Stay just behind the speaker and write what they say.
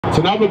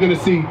So now we're going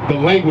to see the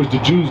language the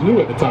Jews knew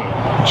at the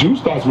time. Jew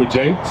starts with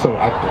J, so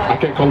I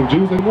can't call them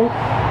Jews anymore.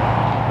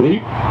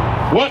 Read.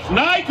 Was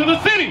nigh to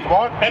the city,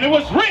 and it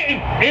was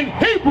written in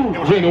Hebrew. It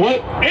was written in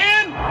what?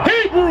 In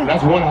Hebrew.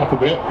 That's one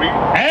alphabet. Read.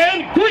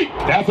 And Greek.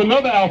 That's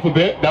another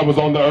alphabet that was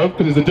on the earth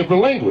because it's a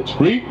different language.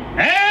 Read.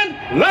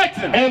 And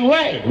Latin. And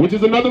Latin, which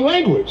is another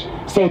language.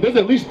 So there's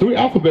at least 3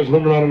 alphabets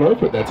running around on the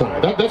earth at that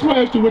time. That's why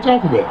I asked you which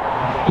alphabet.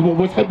 Because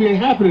what's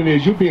happening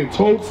is you're being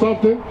told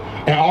something,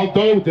 and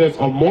although there's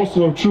a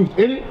morsel of truth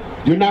in it,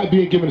 you're not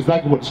being given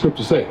exactly what the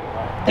scriptures say.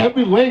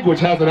 Every language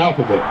has an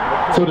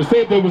alphabet. So to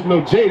say there was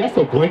no J, that's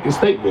a blanket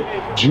statement.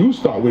 Jews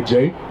start with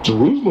J,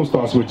 Jerusalem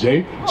starts with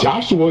J,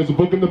 Joshua is a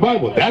book in the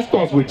Bible, that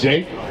starts with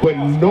J, but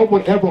no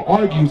one ever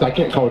argues I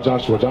can't call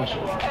Joshua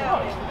Joshua.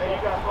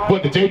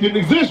 But the J didn't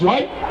exist,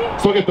 right?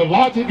 So if the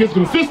logic is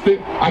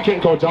consistent, I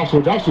can't call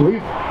Joshua Joshua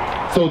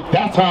either. So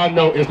that's how I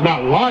know it's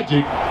not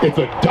logic, it's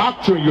a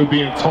doctrine you're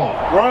being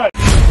taught. Right.